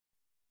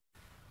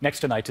Next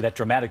tonight to that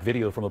dramatic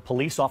video from a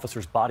police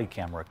officer's body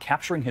camera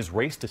capturing his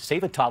race to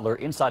save a toddler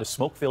inside a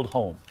smoke-filled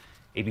home.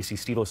 ABC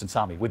Steve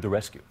Osensami with the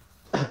rescue.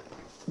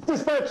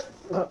 Dispatch,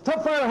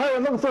 top fire highway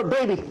looking for a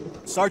baby.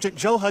 Sergeant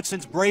Joe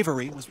Hudson's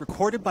bravery was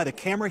recorded by the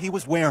camera he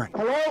was wearing.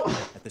 Hello?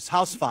 At this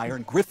house fire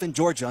in Griffin,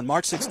 Georgia on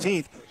March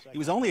 16th, he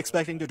was only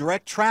expecting to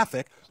direct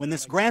traffic when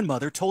this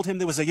grandmother told him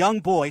there was a young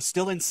boy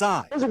still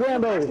inside. There's a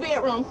grandbaby.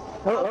 Bedroom.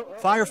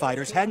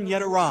 Firefighters hadn't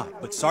yet arrived,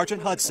 but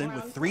Sergeant Hudson,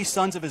 with 3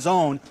 sons of his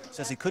own,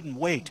 says he couldn't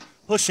wait,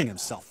 pushing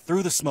himself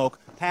through the smoke,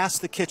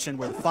 past the kitchen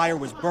where the fire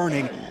was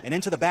burning, and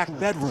into the back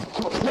bedroom,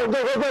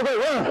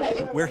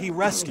 where he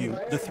rescued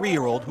the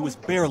 3-year-old who was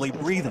barely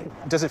breathing.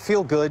 Does it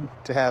feel good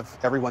to have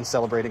everyone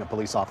celebrating a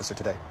police officer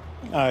today?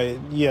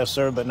 Yes,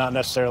 sir, but not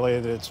necessarily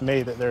that it's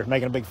me that they're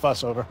making a big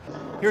fuss over.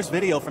 Here's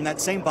video from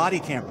that same body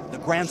camera, the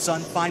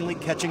grandson finally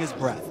catching his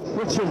breath.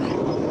 What's your name?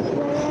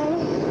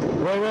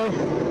 Ray.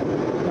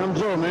 I'm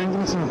Joe, man.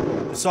 Give me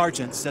some. The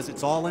sergeant says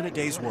it's all in a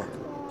day's work.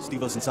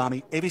 Steve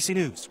Osensami, ABC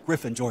News,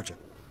 Griffin, Georgia.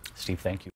 Steve, thank you.